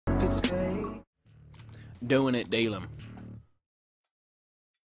Doing it, Dalem.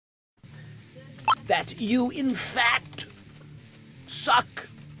 That you, in fact, suck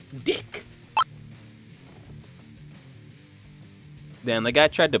dick. Damn, the guy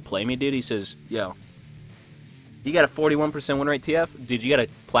tried to play me, dude. He says, yo, you got a 41% win rate, TF? Dude, you got a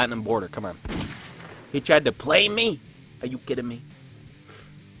platinum border. Come on. He tried to play me? Are you kidding me?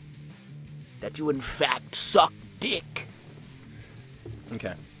 That you, in fact, suck dick.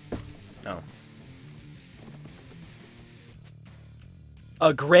 Okay. Oh.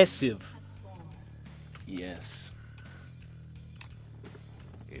 Aggressive. Yes.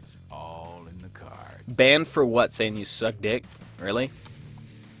 It's all in the cards. Banned for what? Saying you suck dick? Really?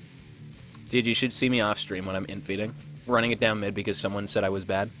 Dude, you should see me off stream when I'm in-feeding. Running it down mid because someone said I was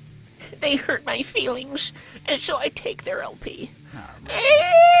bad. They hurt my feelings, and so I take their LP.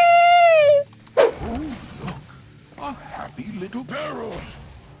 Oh, look. A happy little barrel.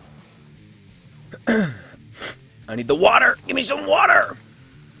 I need the water! Give me some water!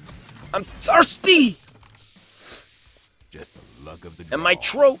 I'm thirsty! Just the luck of the draw. And my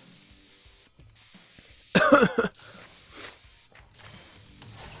throat.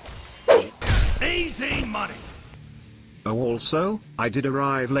 Easy money. Oh, also, I did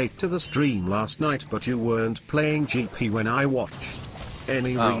arrive late to the stream last night, but you weren't playing GP when I watched.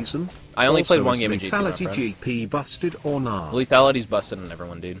 Any reason? I only also, played one game of GP, lethality GP busted or not? Lethality's busted on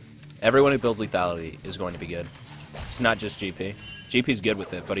everyone, dude. Everyone who builds lethality is going to be good. It's not just GP. GP's good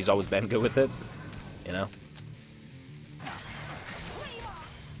with it, but he's always been good with it. You know?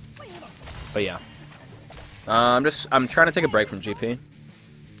 But yeah. I'm trying to take a break from GP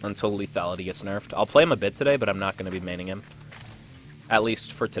until lethality gets nerfed. I'll play him a bit today, but I'm not going to be maining him. At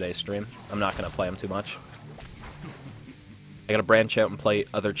least for today's stream. I'm not going to play him too much. I gotta branch out and play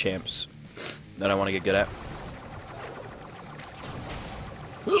other champs that I want to get good at.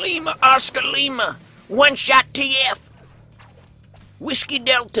 Lima, Oscar Lima, one shot TF. Whiskey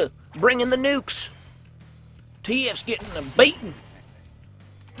Delta, bringing the nukes. TF's getting a beating.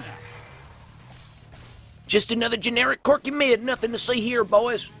 Just another generic Corky mid, nothing to see here,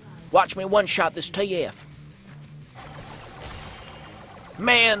 boys. Watch me one shot this TF.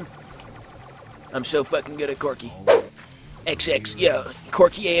 Man, I'm so fucking good at Corky. XX, yo,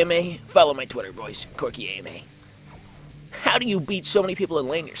 Corky AMA. Follow my Twitter, boys. Corky AMA. How do you beat so many people in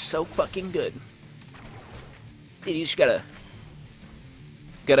lane? You're so fucking good. Dude, you just gotta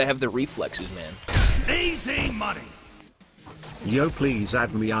have the reflexes, man. Easy money. Yo, please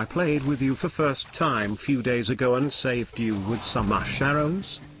add me. I played with you for first time few days ago and saved you with some ash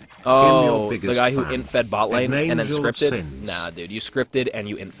arrows. Oh, the guy who int-fed bot lane and and then scripted? sins. Nah, dude, you scripted and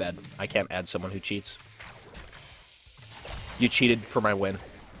you int-fed. I can't add someone who cheats. You cheated for my win.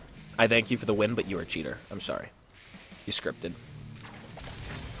 I thank you for the win, but you are a cheater. I'm sorry. You scripted.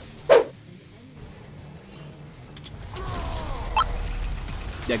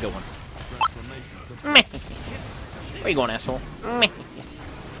 Yeah, good one. Meh. Where you going, asshole? Meh.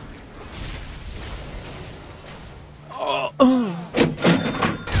 Oh.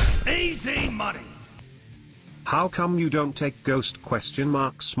 Easy money. How come you don't take ghost ?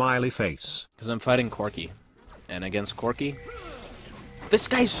 Smiley face? Because I'm fighting Corky. And against Corky, this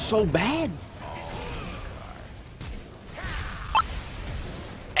guy's so bad.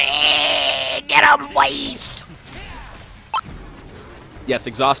 Get him, waste! Yes,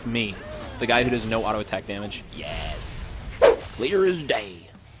 exhaust me. The guy who does no auto attack damage. Yes. Clear as day.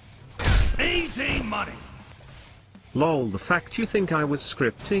 Easy money. Lol, the fact you think I was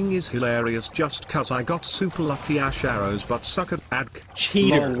scripting is hilarious just cause I got super lucky ash arrows but suck at adk.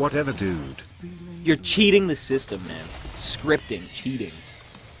 Cheater. Lol, whatever, dude. You're cheating the system, man. Scripting, cheating.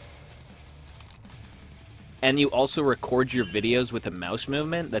 And you also record your videos with a mouse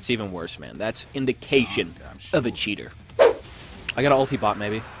movement? That's even worse, man. That's indication of a cheater. I got an ulti bot,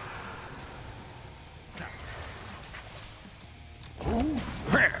 maybe. Oh,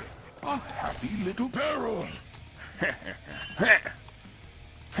 a happy little barrel.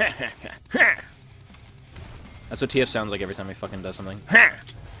 That's what TF sounds like every time he fucking does something.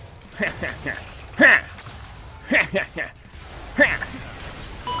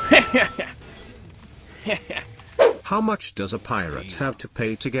 How much does a pirate have to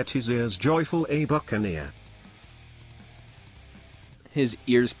pay to get his ears joyful? A buccaneer. His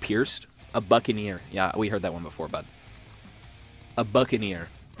ears pierced? A buccaneer. Yeah, we heard that one before, bud. A buccaneer.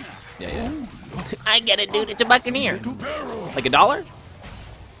 Yeah. I get it, dude. It's a buccaneer. Like $1?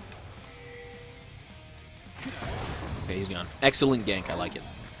 Okay, he's gone. Excellent gank. I like it.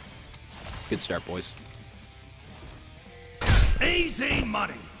 Good start, boys. Easy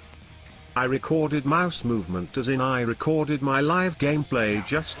money. I recorded mouse movement as in I recorded my live gameplay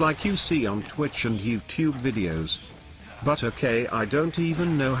just like you see on Twitch and YouTube videos. But okay, I don't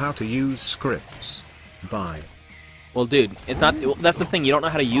even know how to use scripts. Bye. Well, dude, it's not... That's the thing, you don't know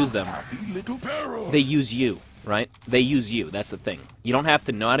how to use them. They use you, right? They use you, that's the thing. You don't have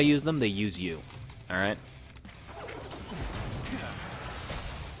to know how to use them, they use you. Alright?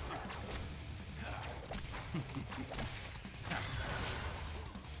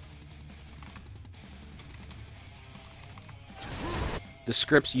 The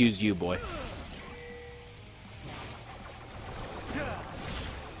scripts use you, boy.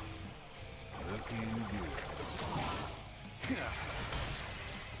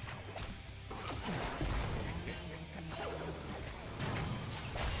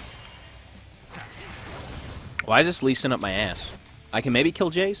 Why is this Lee Sin up my ass? I can maybe kill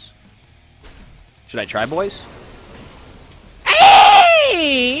Jace? Should I try, boys?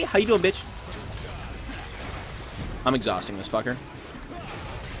 Hey! How you doing, bitch? I'm exhausting this fucker.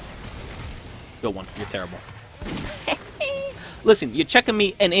 Good one. You're terrible. Listen, you're checking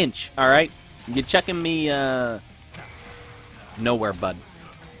me an inch, alright? You're checking me, nowhere, bud.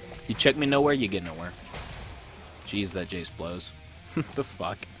 You check me nowhere, you get nowhere. Jeez, that Jace blows. The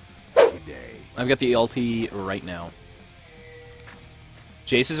fuck? I've got the ulti right now.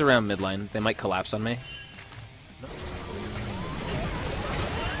 Jace is around midline. They might collapse on me.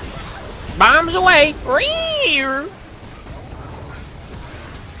 Bombs away! Rear!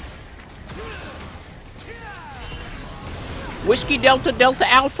 Whiskey Delta Delta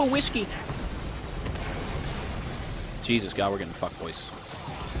Alpha Whiskey. Jesus God, we're getting fucked, boys.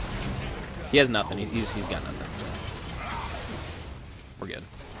 He has nothing. He's got nothing. We're good.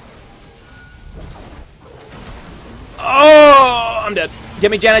 Oh, I'm dead. Get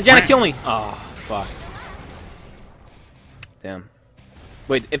me, Janna. Janna, kill me. Oh, fuck. Damn.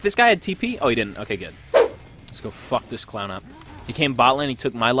 Wait, if this guy had TP? Oh, he didn't. Okay, good. Let's go fuck this clown up. He came bot lane. He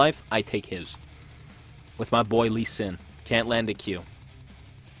took my life. I take his. With my boy Lee Sin. Can't land a Q.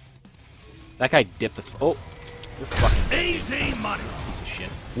 That guy dipped the... Oh. You're fucking... Easy money. Piece of shit.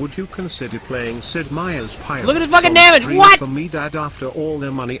 Would you consider playing Sid Meier's Pirate? Look at his fucking damage! What? For me, Dad, after all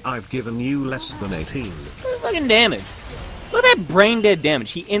the money I've given you, less than 18. Look at his fucking damage. Look at that brain dead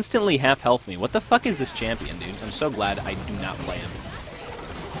damage. He instantly half health me. What the fuck is this champion, dude? I'm so glad I do not play him.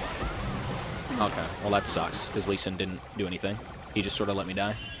 Okay, well that sucks, because Lee Sin didn't do anything. He just sort of let me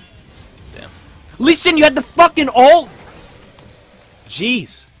die. Damn. Lee Sin, you had the fucking ult!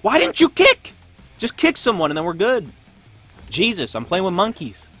 Jeez. Why didn't you kick? Just kick someone and then we're good. Jesus, I'm playing with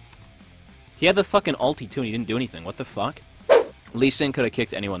monkeys. He had the fucking ulti too and he didn't do anything. What the fuck? Lee Sin could have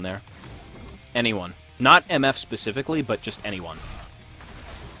kicked anyone there. Anyone. Not MF specifically, but just anyone.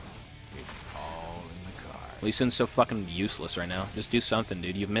 Lee Sin's so fucking useless right now. Just do something,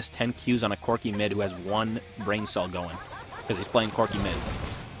 dude. You've missed 10 Qs on a Corki mid who has one brain cell going. Because he's playing Corki mid.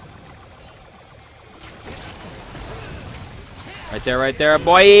 Right there,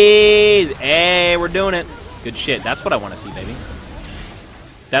 boys! Hey, we're doing it. Good shit. That's what I want to see, baby.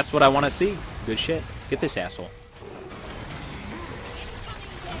 That's what I want to see. Good shit. Get this asshole.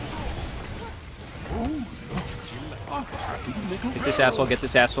 Get this asshole, get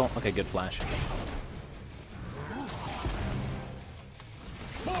this asshole. Okay, good flash.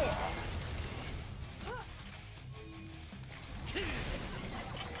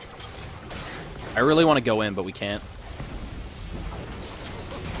 I really want to go in, but we can't.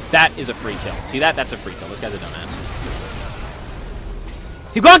 That is a free kill. See that? That's a free kill. This guy's a dumbass.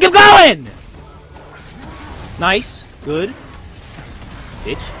 Keep going, keep going! Nice. Good.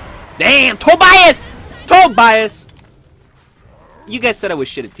 Bitch. Damn! Tobias! Tobias! You guys said I was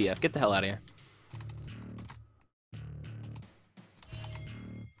shit at TF. Get the hell out of here.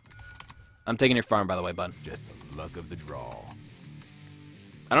 I'm taking your farm, by the way, bud. Just the luck of the draw.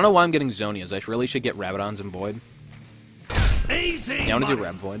 I don't know why I'm getting Zonias. I really should get Rabadons and Void. Easy. Yeah, I want to do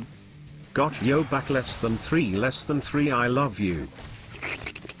Rab Void. Got yo back less than 3, I love you.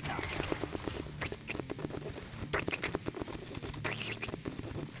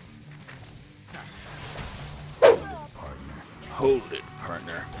 Hold it,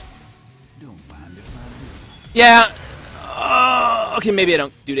 partner. Don't mind if I do. Yeah. Okay, maybe I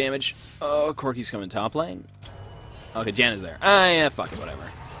don't do damage. Oh, Corki's coming top lane. Okay, Janna's there. Ah, yeah, fuck it, whatever.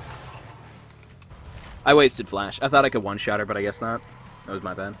 I wasted flash. I thought I could one-shot her, but I guess not. That was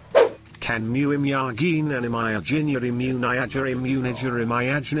my bad. Can muim yagin animaya jinyar immunayager immunager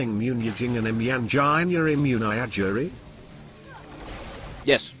imayajning munijing and imyanjiner immunayajeri?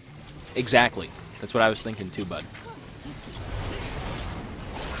 Yes, exactly. That's what I was thinking too, bud.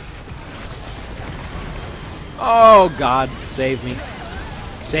 Oh, God. Save me.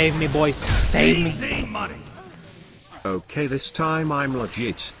 Save me, boys. Save me. Easy money. Okay, this time I'm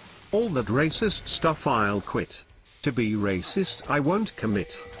legit. All that racist stuff I'll quit. To be racist I won't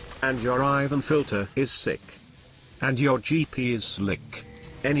commit. And your Ivan filter is sick. And your GP is slick.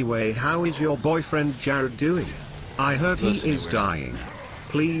 Anyway, how is your boyfriend Jared doing? I heard he is dying.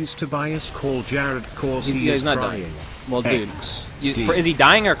 Please Tobias call Jared cause he is not crying. dying. Well, dude, XD. is he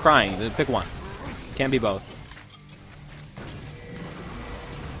dying or crying? Pick one. Can't be both.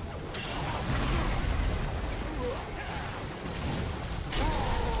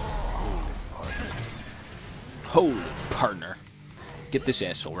 Holy partner. Get this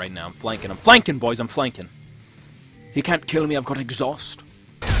asshole right now. I'm flanking. I'm flanking, boys. I'm flanking. He can't kill me. I've got exhaust.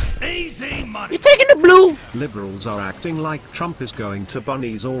 Easy money. You're taking the blue. Liberals are acting like Trump is going to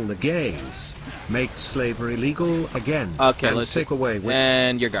bunnies all the gays. Make slavery legal again. Okay, and let's take away with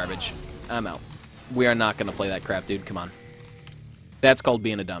and you're garbage. I'm out. We are not gonna play that crap, dude. Come on. That's called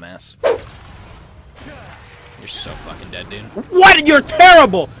being a dumbass. You're so fucking dead, dude. What? You're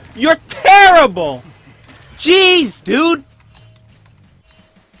terrible! You're terrible! Jeez, dude!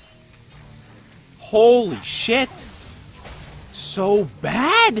 Holy shit! So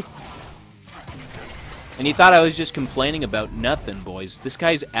bad! And you thought I was just complaining about nothing, boys. This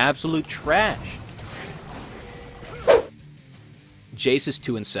guy's absolute trash. Jace is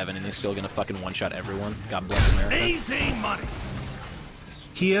 2-7, and he's still gonna fucking one-shot everyone. God bless America. Easy money.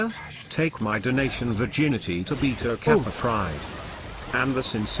 Here, take my donation virginity to Beta Kappa Pride. And the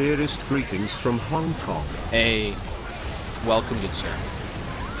sincerest greetings from Hong Kong. Hey, welcome, good sir.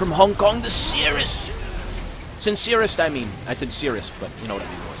 From Hong Kong, the sincerest. Sincerest, I mean. I said serious, but you know what I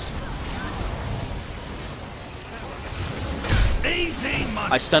mean, boys. Easy money.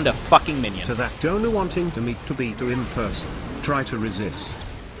 I stunned a fucking minion. To that donor wanting to meet Tobito in person, try to resist.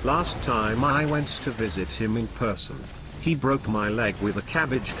 Last time I went to visit him in person, he broke my leg with a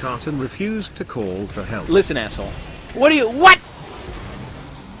cabbage cart and refused to call for help. Listen, asshole. What?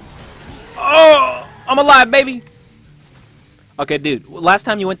 Oh, I'm alive, baby. Okay, dude, last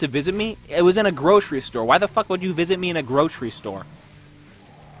time you went to visit me, it was in a grocery store. Why the fuck would you visit me in a grocery store?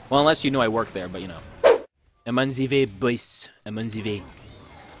 Well, unless you knew I worked there, but you know. I'm on the way, boys. I'm on the way.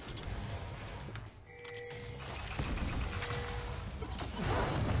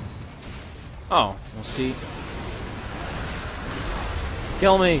 Oh, we'll see.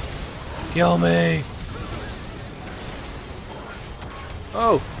 Kill me! Kill me!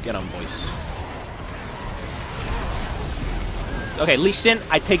 Oh, get on, boys. Okay, Lee Sin,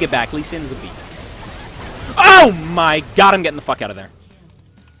 I take it back. Lee Sin is a beast. Oh my god, I'm getting the fuck out of there.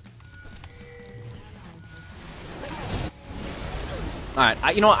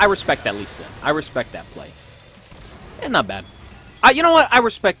 Alright, you know what? I respect that Lee Sin. I respect that play. Not bad. You know what? I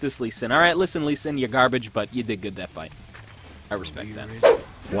respect this Lee Sin. Alright, listen, Lee Sin, you're garbage, but you did good that fight. I respect that.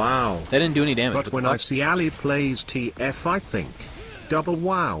 Wow. They didn't do any damage. But when I see Ali plays TF, I think. Double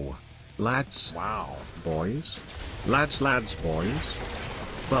wow. Lads. Wow. Boys. Lads, boys.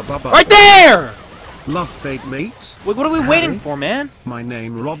 Right there! Love fate, mates. Wait, what are we Harry, waiting for, man? My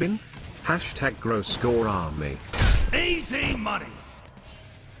name Robin. Hashtag gross score army. Easy money.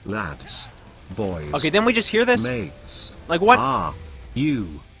 Lads. Boys. Okay, then we just hear this? Mates. Like what? Ah.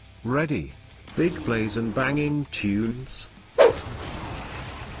 You. Ready. Big plays and banging tunes.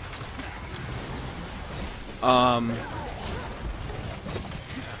 I'm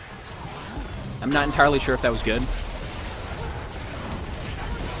not entirely sure if that was good.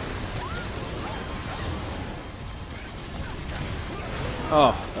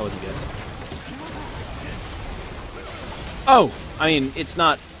 Oh, that wasn't good. Oh, I mean, it's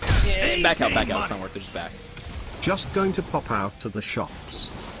not... Yeah, back out, it's not worth it, just back. Just going to pop out to the shops.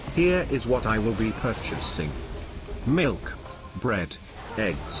 Here is what I will be purchasing. Milk. Bread.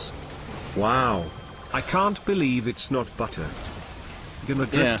 Eggs. Wow. I can't believe it's not butter. Gonna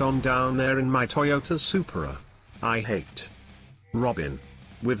drift on down there in my Toyota Supra. I hate. Robin.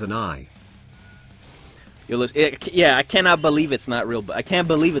 With an I. Yeah, I cannot believe it's not real. I can't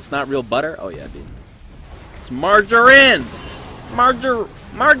believe it's not real butter. Oh yeah, dude. It's margarine.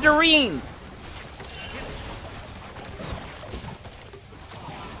 Margarine.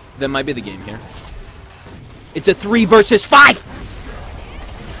 That might be the game here. It's a 3 versus 5.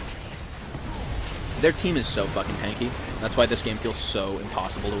 Their team is so fucking tanky. That's why this game feels so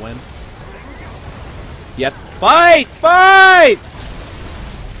impossible to win. You have to fight! Fight!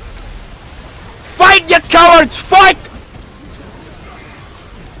 Fight, you cowards! Fight!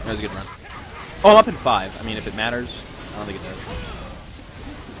 That was a good run. Oh, I'm up in 5. I mean, if it matters, I don't think it does.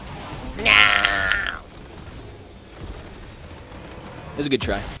 No! It was a good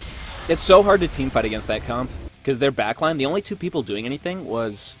try. It's so hard to team fight against that comp. Because their backline, the only two people doing anything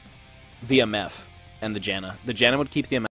was the MF and the Janna. The Janna would keep the MF.